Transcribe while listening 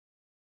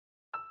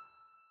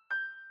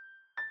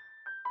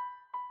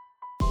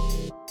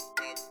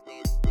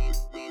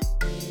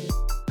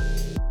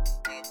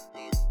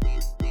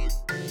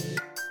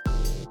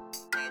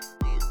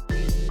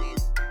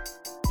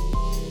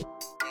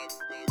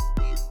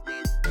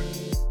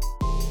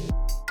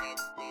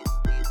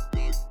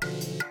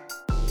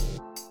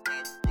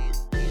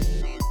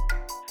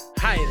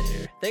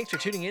Thanks for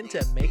tuning in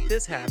to Make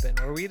This Happen,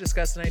 where we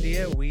discuss an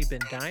idea we've been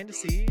dying to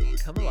see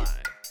come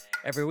alive.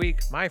 Every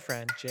week, my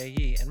friend Jay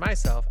Yee and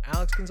myself,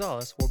 Alex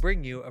Gonzalez, will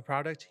bring you a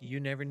product you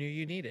never knew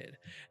you needed.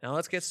 Now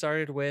let's get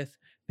started with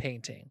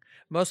painting.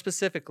 Most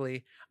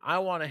specifically, I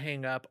want to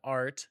hang up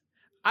art.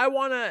 I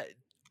want to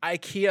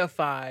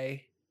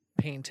IKEA-fy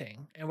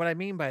painting. And what I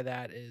mean by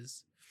that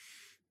is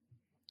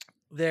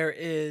there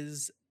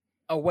is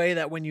a way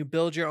that when you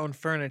build your own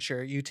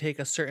furniture, you take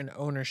a certain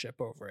ownership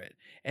over it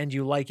and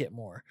you like it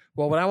more.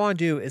 Well, what I want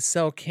to do is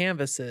sell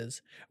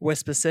canvases with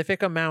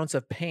specific amounts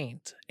of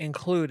paint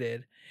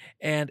included,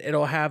 and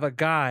it'll have a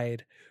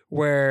guide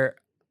where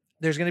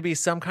there's going to be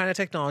some kind of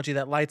technology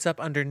that lights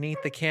up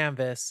underneath the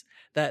canvas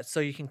that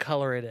so you can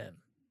color it in.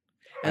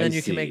 And then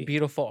you can make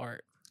beautiful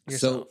art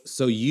yourself.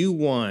 So you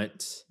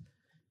want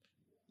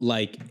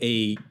like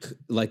a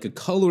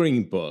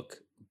coloring book,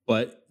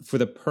 but for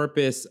the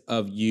purpose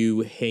of you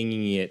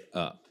hanging it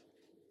up,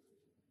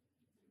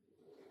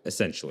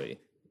 essentially,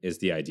 is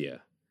the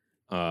idea.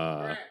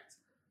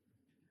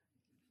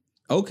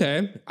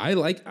 Okay,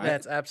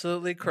 That's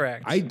absolutely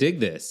correct. I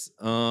dig this.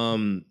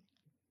 And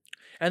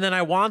then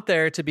I want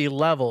there to be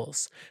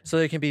levels, so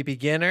there can be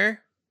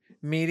beginner,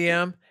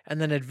 medium, and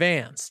then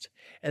advanced.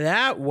 And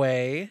that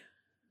way,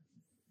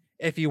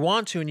 if you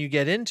want to and you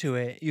get into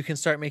it, you can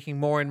start making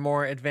more and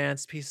more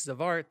advanced pieces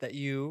of art that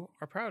you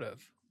are proud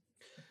of.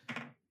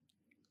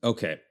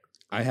 Okay,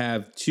 I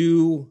have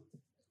two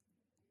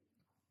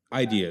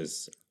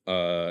ideas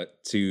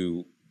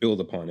to build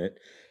upon it.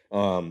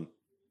 The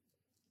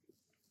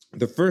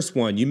first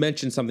one, you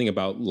mentioned something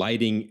about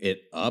lighting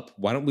it up.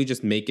 Why don't we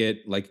just make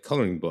it like a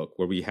coloring book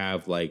where we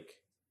have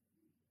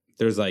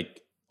there's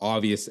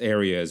obvious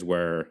areas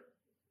where,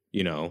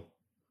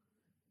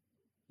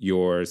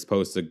 you're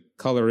supposed to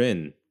color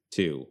in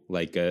to,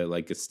 like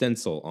a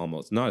stencil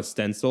almost. Not a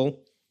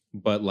stencil,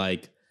 but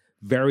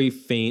very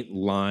faint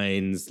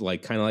lines,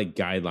 kind of like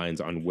guidelines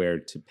on where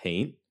to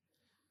paint.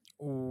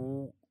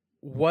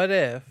 What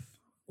if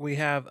we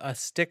have a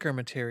sticker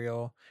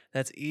material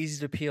that's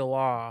easy to peel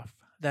off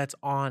that's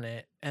on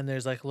it, and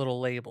there's little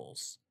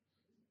labels?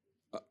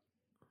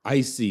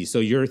 I see. So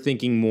you're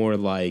thinking more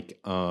like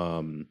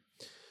building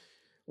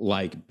a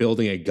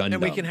Gundam.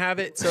 And we can have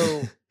it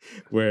so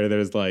where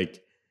there's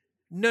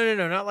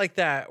No, not like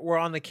that. Where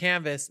on the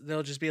canvas,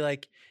 they'll just be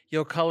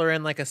you'll color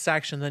in a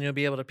section, then you'll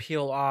be able to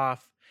peel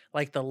off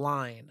the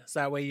line.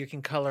 So that way you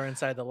can color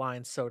inside the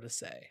line, so to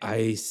say.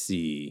 I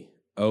see.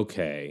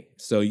 Okay.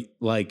 So you're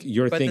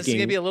thinking. But this is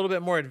going to be a little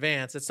bit more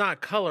advanced. It's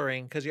not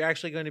coloring because you're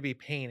actually going to be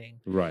painting.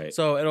 Right.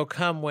 So it'll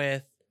come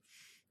with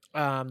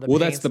the Well,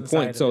 that's the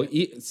point. So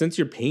since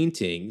you're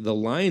painting, the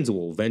lines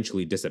will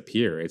eventually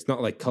disappear. It's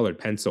not like colored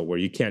pencil where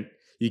you can't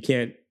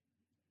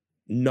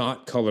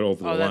not color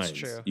over the lines. That's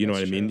true. You know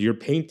what I mean? You're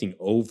painting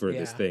over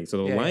this thing.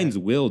 So the lines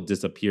will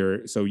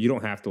disappear. So you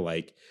don't have to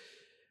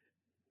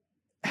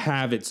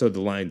have it so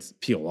the lines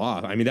peel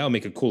off. I mean, that would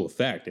make a cool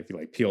effect if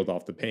you peeled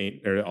off the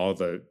paint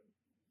or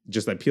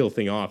just peel the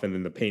thing off and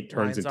then the paint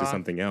turns into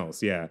something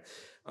else. Yeah.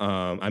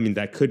 I mean,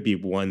 that could be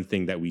one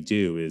thing that we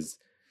do is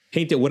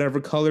paint it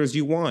whatever colors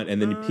you want. And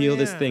then you peel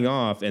this thing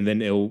off and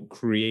then it'll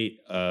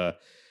create a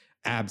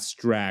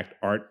abstract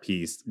art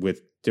piece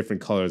with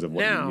different colors of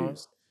what you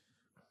used.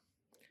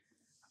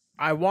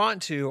 I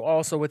want to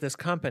also, with this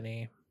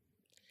company,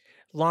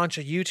 launch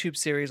a YouTube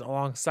series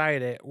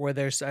alongside it where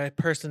there's a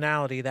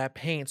personality that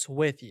paints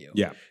with you.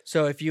 Yeah.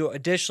 So if you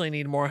additionally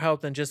need more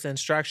help than just the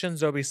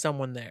instructions, there'll be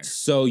someone there.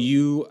 So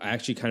you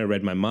actually kind of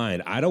read my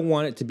mind. I don't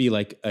want it to be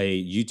like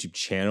a YouTube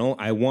channel.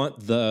 I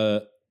want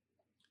the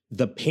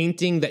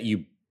painting that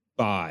you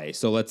buy.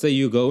 So let's say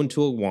you go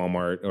into a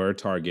Walmart or a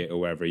Target or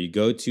wherever. You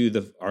go to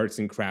the arts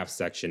and crafts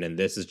section and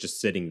this is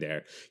just sitting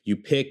there. You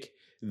pick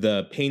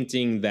the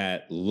painting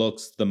that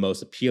looks the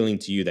most appealing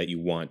to you that you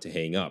want to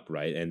hang up,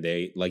 right? And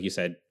they, like you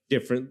said,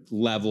 different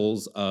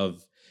levels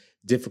of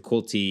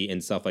difficulty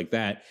and stuff like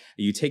that.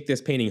 You take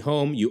this painting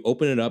home, you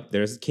open it up,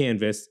 there's a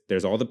canvas,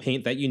 there's all the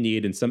paint that you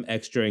need and some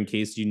extra in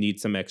case you need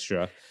some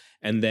extra.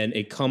 And then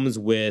it comes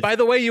with... By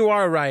the way, you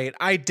are right.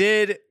 I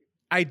did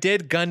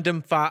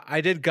Gundamify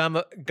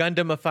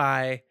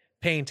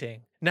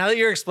painting. Now that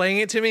you're explaining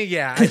it to me,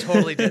 yeah, I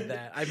totally did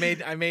that. I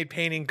made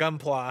painting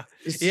Gunpla.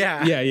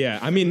 Yeah. Yeah.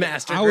 I mean,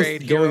 Master I was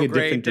grade, going a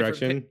grade, different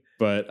direction,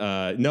 but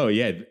no,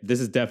 yeah, this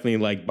is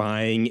definitely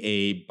buying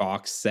a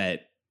box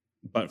set,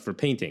 but for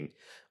painting.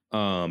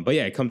 But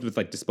yeah, it comes with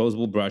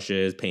disposable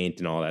brushes, paint,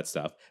 and all that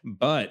stuff.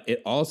 But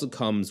it also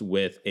comes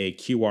with a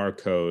QR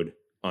code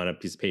on a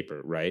piece of paper,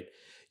 right?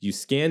 You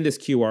scan this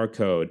QR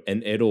code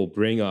and it'll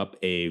bring up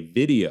a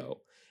video.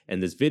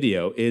 And this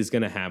video is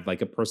going to have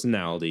a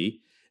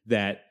personality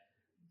that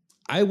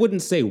I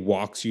wouldn't say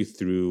walks you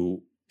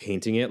through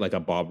painting it like a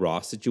Bob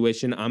Ross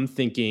situation. I'm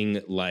thinking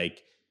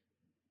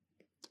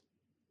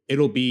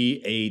it'll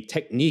be a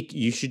technique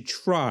you should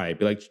try.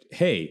 Be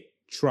hey,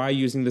 try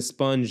using the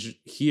sponge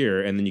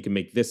here, and then you can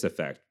make this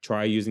effect.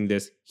 Try using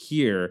this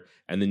here,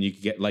 and then you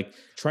could get like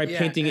try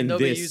painting in they'll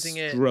be this using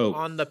it stroke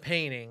on the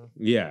painting.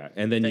 Yeah,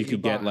 and then you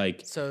could get bought,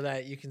 like so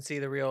that you can see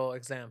the real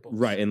examples,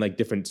 right, and like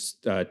different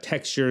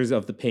textures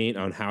of the paint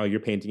on how you're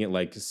painting it,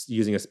 like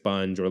using a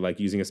sponge or like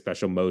using a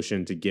special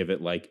motion to give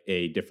it like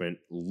a different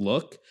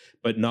look,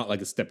 but not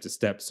like a step to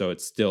step. So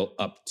it's still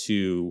up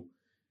to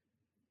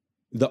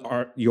the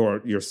art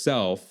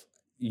yourself,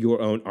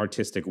 your own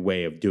artistic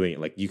way of doing it.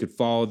 Like you could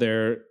follow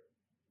their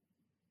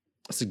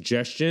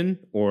suggestion,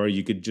 or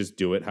you could just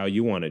do it how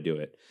you want to do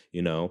it,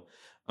 you know.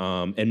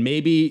 And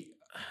maybe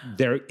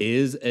there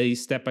is a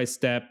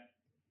step-by-step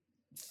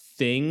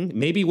thing.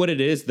 Maybe what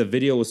it is, the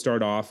video will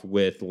start off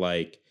with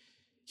like,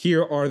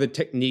 here are the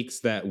techniques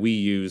that we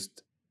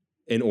used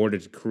in order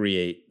to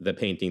create the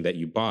painting that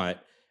you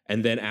bought.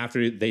 And then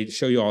after they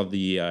show you all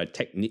the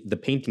the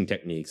painting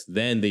techniques,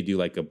 then they do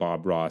like a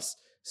Bob Ross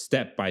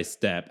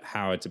step-by-step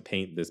how to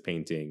paint this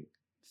painting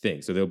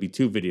thing. So there'll be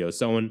 2 videos.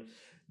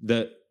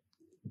 The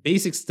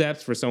basic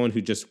steps for someone who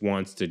just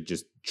wants to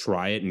just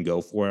try it and go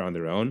for it on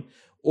their own,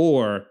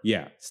 or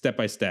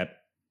step-by-step,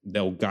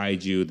 they'll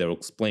guide you, they'll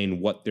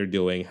explain what they're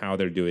doing, how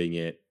they're doing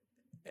it,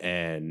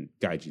 and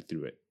guide you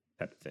through it,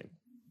 type of thing.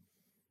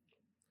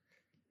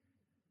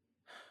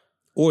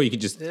 Or you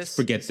could just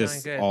forget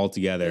this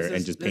altogether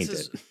and just paint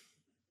it.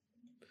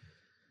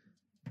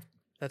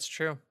 That's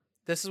true.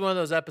 This is one of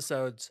those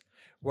episodes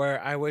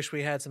where I wish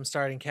we had some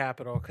starting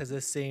capital, because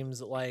this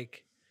seems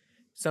like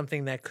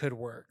something that could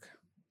work.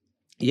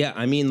 Yeah,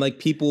 I mean, like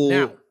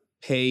people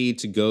pay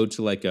to go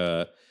to like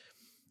a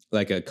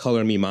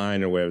Color Me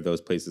Mine or whatever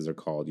those places are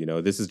called. You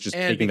know, this is just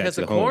taking that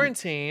to the home. And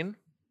because of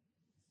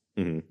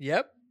quarantine,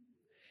 yep.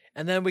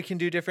 And then we can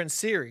do different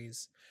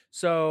series.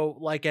 So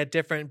like at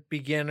different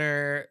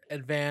beginner,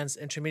 advanced,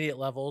 intermediate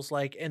levels,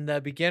 like in the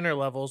beginner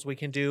levels, we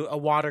can do a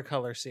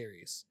watercolor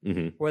series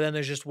where then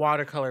there's just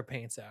watercolor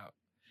paints out,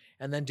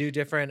 and then do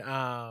different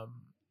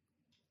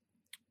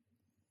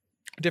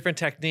different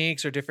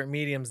techniques or different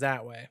mediums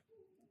that way.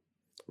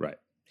 Right.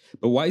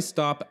 But why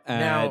stop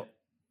at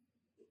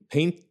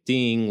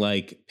painting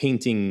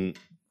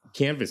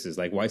canvases?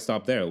 Like, why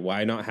stop there?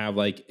 Why not have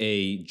like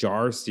a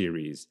jar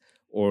series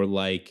or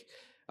like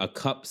a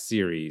cup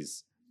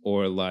series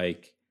or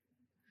like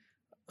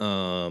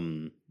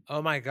oh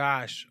my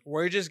gosh,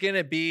 we're just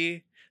gonna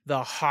be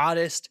the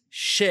hottest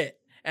shit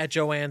at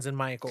Joann's and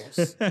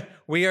Michael's.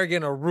 We are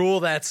gonna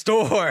rule that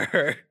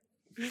store.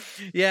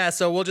 Yeah,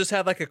 so we'll just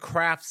have like a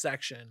craft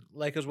section,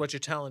 like is what you're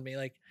telling me.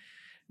 Like,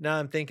 now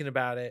I'm thinking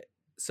about it.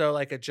 So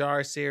like a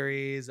jar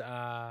series,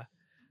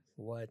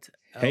 what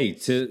else? Hey,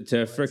 to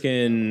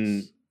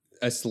freaking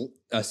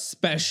a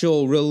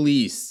special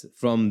release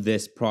from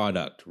this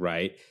product,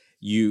 right?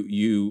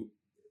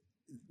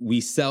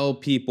 We sell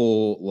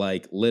people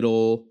like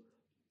little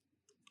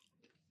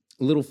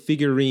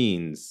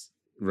figurines,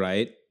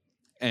 right?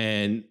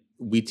 And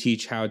we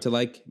teach how to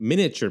like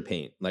miniature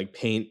paint, like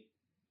paint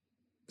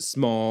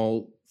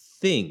small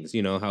things,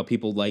 you know, how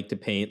people like to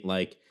paint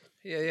like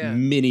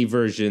mini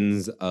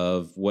versions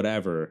of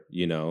whatever,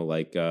 you know,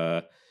 like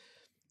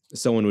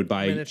someone would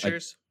buy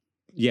miniatures.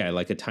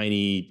 Like a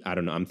tiny, I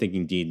don't know, I'm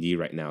thinking D&D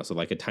right now, so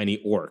like a tiny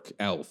orc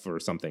elf or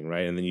something,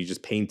 right? And then you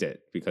just paint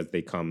it because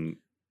they come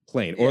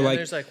plain. Or like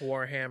there's like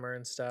Warhammer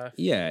and stuff.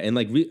 Yeah, and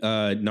like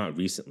not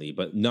recently,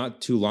 but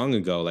not too long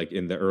ago, like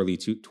in the early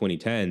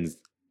 2010s,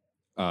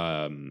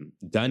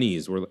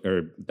 Dunnies,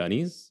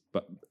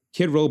 but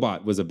Kid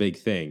Robot was a big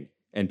thing,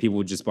 and people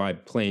would just buy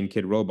plain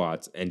Kid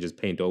Robots and just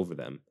paint over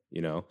them,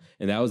 you know,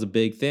 and that was a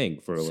big thing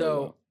for a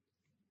little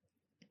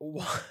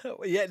while.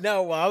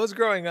 While I was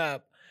growing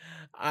up,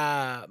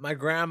 my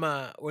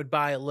grandma would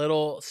buy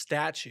little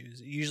statues,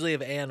 usually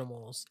of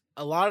animals,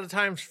 a lot of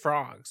times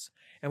frogs,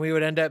 and we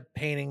would end up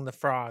painting the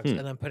frogs and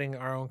then putting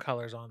our own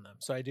colors on them.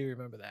 So I do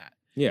remember that.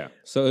 Yeah,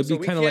 so it'd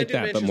be kind of like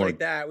that, but more like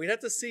that. We'd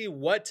have to see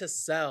what to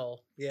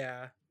sell.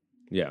 Yeah.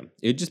 Yeah,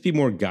 it'd just be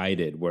more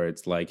guided, where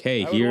it's like,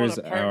 hey, here's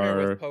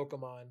our with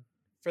Pokemon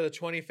for the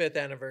 25th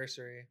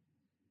anniversary.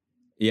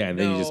 Yeah, and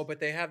then you just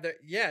but they have their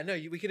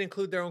we could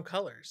include their own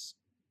colors.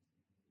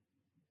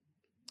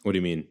 What do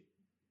you mean?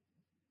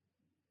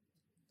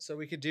 So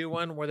we could do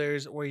one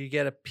where you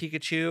get a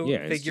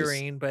Pikachu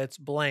figurine, but it's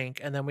blank,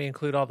 and then we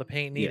include all the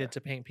paint needed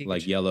to paint Pikachu.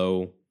 Like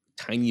yellow,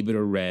 tiny bit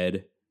of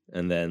red,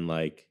 and then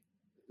like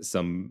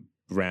some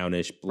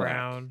brownish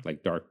black,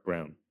 like dark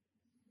brown.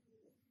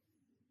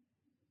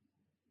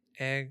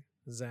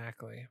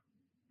 Exactly.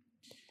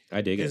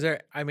 I dig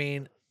it.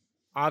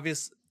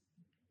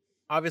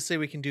 Obviously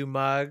we can do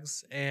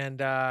mugs,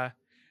 and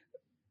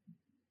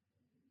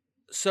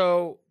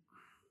so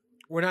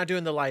we're not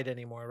doing the light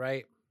anymore,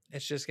 right?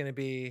 It's just going to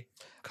be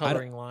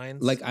coloring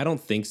lines. Like, I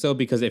don't think so,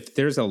 because if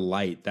there's a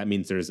light, that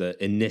means there's an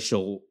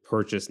initial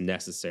purchase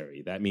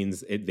necessary. That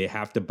means they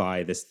have to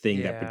buy this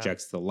thing that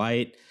projects the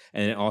light,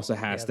 and it also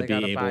has to be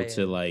able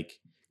to like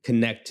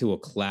connect to a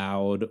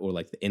cloud or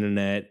like the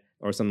internet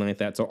or something like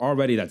that. So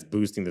already that's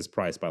boosting this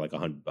price by like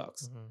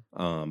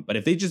 $100. But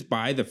if they just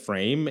buy the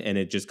frame and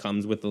it just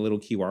comes with a little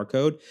QR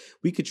code,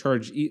 we could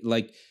charge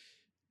like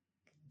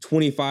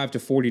 $25 to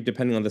 $40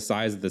 depending on the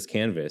size of this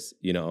canvas,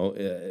 you know,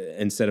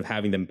 instead of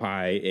having them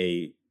buy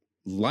a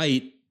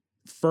light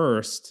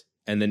first.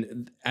 And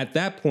then at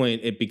that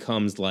point, it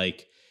becomes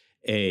like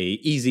a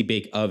easy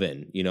bake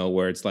oven, you know,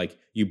 where it's like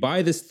you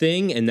buy this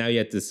thing and now you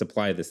have to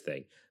supply this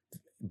thing.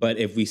 But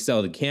if we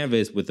sell the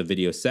canvas with the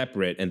video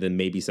separate and then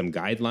maybe some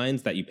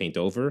guidelines that you paint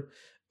over,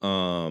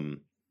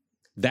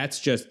 that's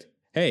just,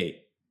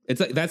 hey,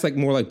 it's like that's like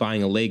more like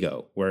buying a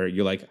Lego where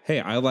you're like, hey,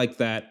 I like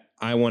that.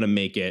 I want to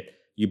make it.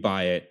 You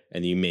buy it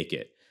and you make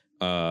it.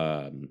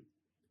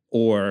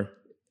 Or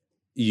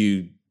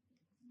you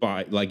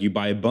buy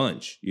a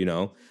bunch, you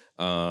know?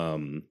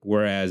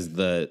 Whereas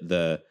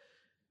the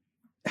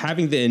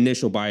having the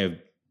initial buy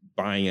of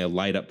buying a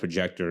light up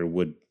projector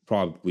would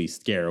probably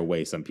scare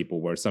away some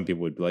people, where some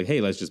people would be like, hey,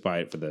 let's just buy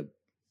it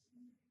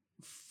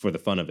for the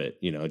fun of it,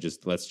 you know,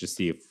 let's just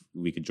see if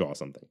we could draw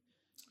something.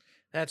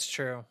 That's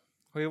true.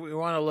 We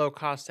want a low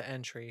cost to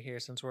entry here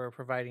since we're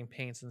providing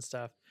paints and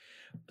stuff.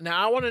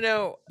 Now I want to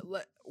know,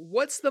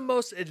 what's the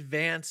most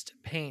advanced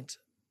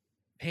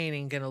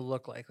painting going to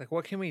look like? Like,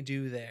 what can we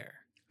do there?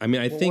 I mean,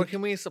 I think, what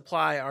can we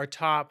supply our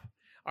top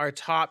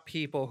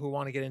people who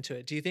want to get into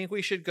it? Do you think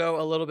we should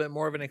go a little bit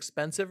more of an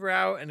expensive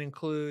route and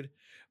include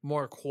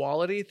more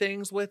quality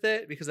things with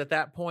it? Because at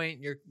that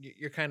point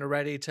you're kind of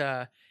ready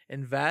to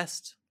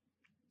invest.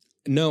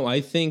 No,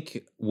 I think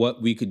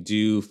what we could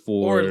do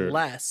for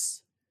less.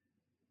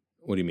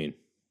 What do you mean?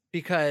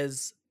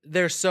 Because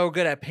they're so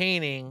good at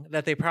painting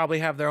that they probably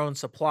have their own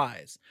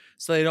supplies.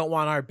 So they don't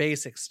want our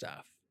basic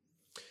stuff.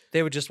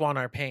 They would just want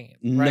our paint.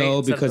 Right?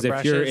 No, because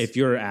if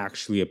you're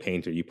actually a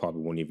painter, you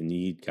probably won't even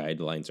need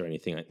guidelines or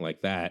anything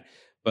like that.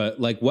 But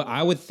like what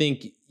I would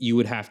think you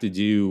would have to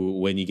do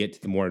when you get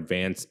to the more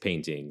advanced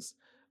paintings,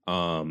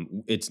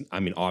 obviously it's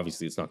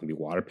not going to be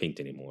water paint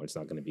anymore. It's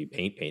not going to be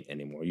paint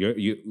anymore.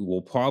 You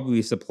will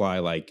probably supply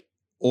like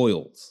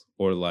oils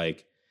or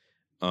like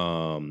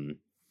the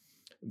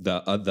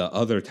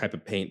other type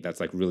of paint that's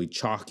like really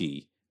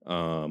chalky,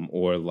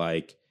 or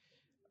like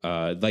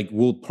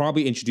we'll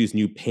probably introduce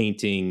new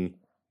painting,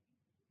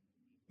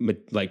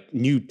 like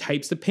new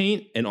types of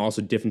paint and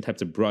also different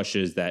types of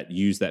brushes that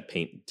use that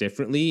paint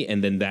differently.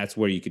 And then that's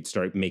where you could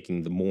start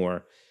making the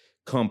more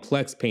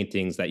complex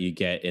paintings that you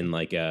get in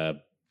like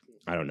a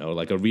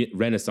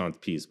Renaissance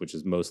piece, which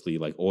is mostly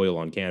like oil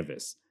on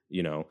canvas,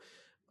 you know?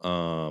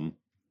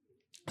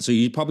 So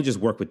you probably just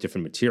work with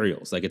different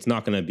materials. Like it's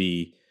not going to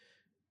be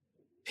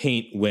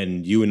paint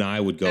when you and I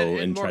would go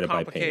and try to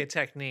buy paint. Complicated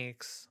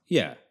techniques.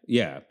 Yeah.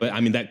 But I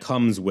mean, that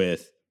comes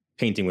with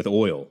painting with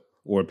oil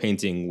or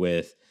painting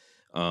with,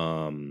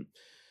 I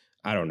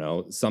don't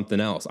know, something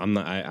else. I'm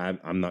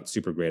not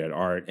super great at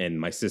art, and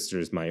my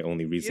sister's my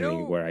only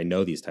reasoning where I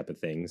know these type of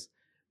things.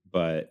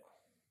 But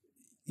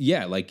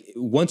yeah, like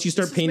once you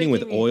start painting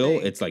with oil,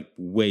 it's like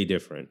way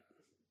different.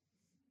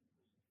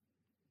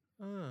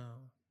 Oh.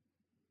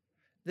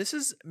 This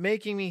is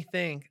making me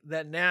think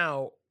that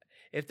now,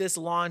 if this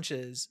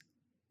launches,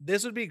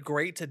 this would be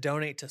great to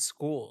donate to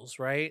schools,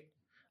 right?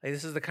 Like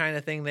this is the kind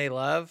of thing they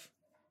love.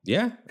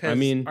 Yeah, I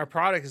mean, our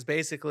product is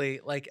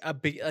basically like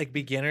like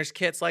beginners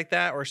kits like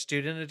that or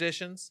student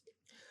editions.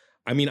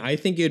 I mean, I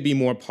think it'd be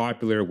more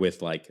popular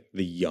with like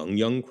the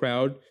young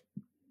crowd.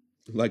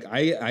 Like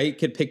I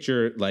could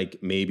picture like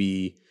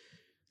maybe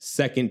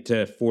 2nd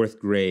to 4th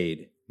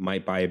grade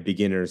might buy a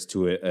beginners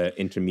to a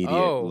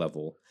intermediate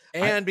level.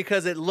 And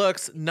because it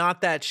looks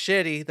not that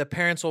shitty, the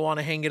parents will want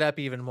to hang it up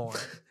even more.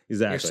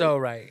 Exactly. You're so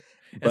right.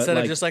 Instead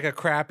of just like a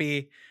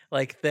crappy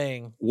like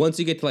thing. Once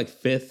you get to like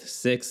 5th,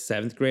 6th,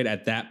 7th grade,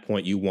 at that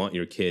point, you want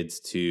your kids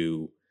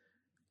to,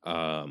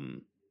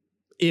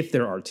 if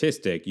they're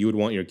artistic, you would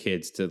want your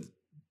kids to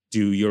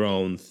do your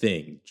own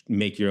thing,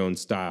 make your own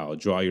style,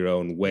 draw your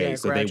own way.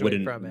 So they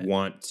wouldn't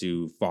want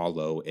to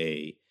follow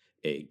a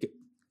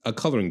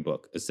coloring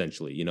book,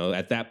 essentially. You know,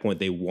 at that point,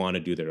 they want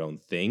to do their own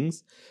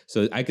things.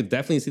 So I could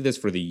definitely see this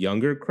for the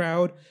younger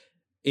crowd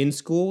in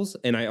schools.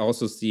 And I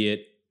also see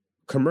it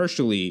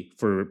commercially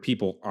for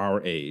people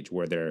our age,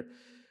 where they're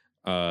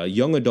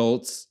young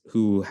adults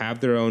who have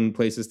their own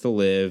places to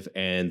live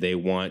and they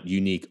want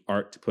unique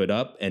art to put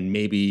up and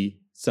maybe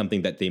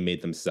something that they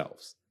made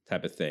themselves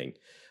type of thing.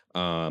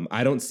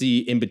 I don't see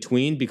in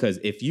between, because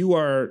if you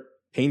are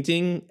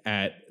painting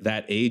at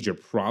that age, you're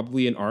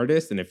probably an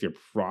artist. And if you're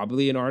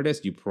probably an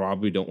artist, you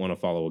probably don't want to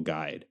follow a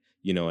guide.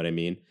 You know what I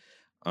mean?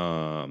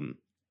 Having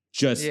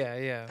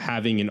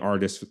an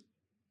artist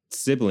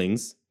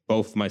siblings,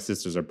 both my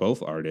sisters are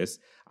both artists.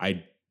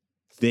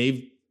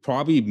 They've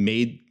probably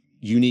made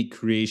unique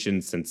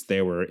creations since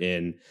they were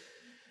in,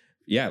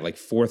 like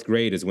 4th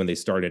grade is when they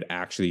started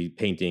actually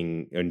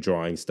painting and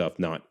drawing stuff,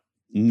 not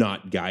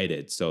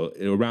guided. So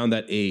around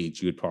that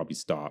age, you would probably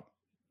stop.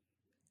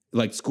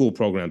 Like school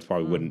programs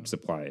probably wouldn't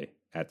supply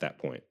at that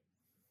point.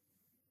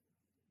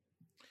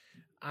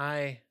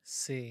 I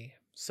see.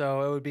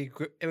 So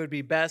it would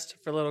be best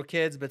for little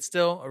kids, but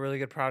still a really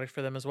good product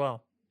for them as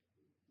well.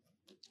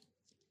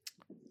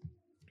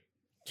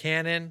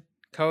 Canon,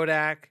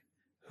 Kodak,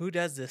 who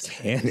does this?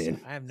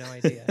 Canon. I have no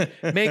idea.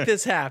 Make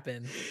this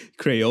happen.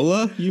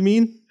 Crayola, you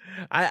mean?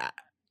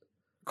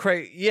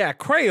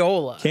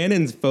 Crayola.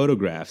 Canon's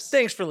photographs.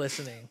 Thanks for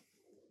listening.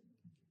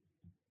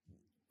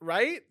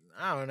 Right?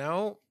 I don't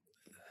know.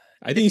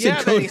 I think you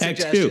said Kodak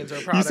too.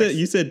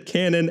 You said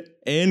Canon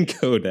and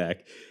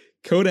Kodak.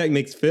 Kodak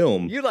makes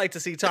film. You'd like to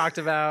see talked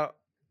about,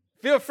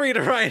 feel free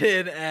to write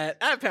in at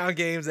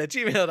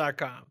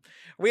poundgames@gmail.com.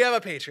 We have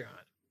a Patreon.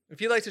 If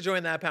you'd like to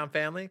join the Pound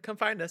family, come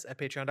find us at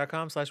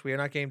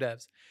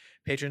patreon.com/wearenotgamedevs.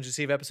 Patrons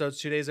receive episodes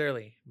 2 days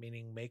early,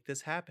 meaning Make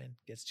This Happen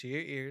gets to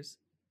your ears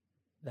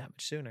that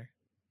much sooner.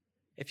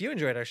 If you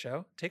enjoyed our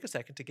show, take a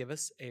second to give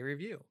us a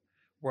review.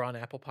 We're on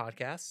Apple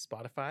Podcasts,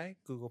 Spotify,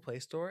 Google Play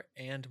Store,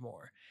 and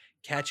more.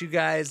 Catch you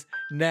guys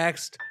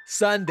next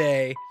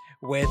Sunday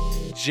with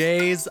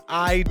Jay's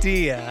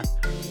idea,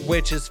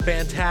 which is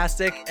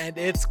fantastic, and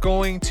it's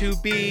going to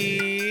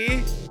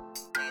be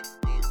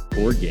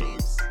board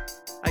games.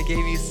 I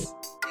gave you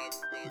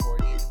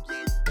board games.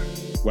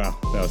 Wow,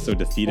 that was so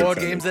defeated. Board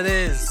games it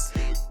is.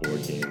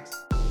 Board games.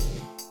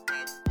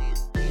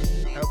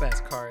 I hope it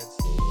has cards.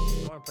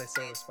 I want to play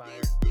Silver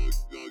Spire.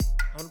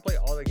 I want to play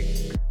all the games.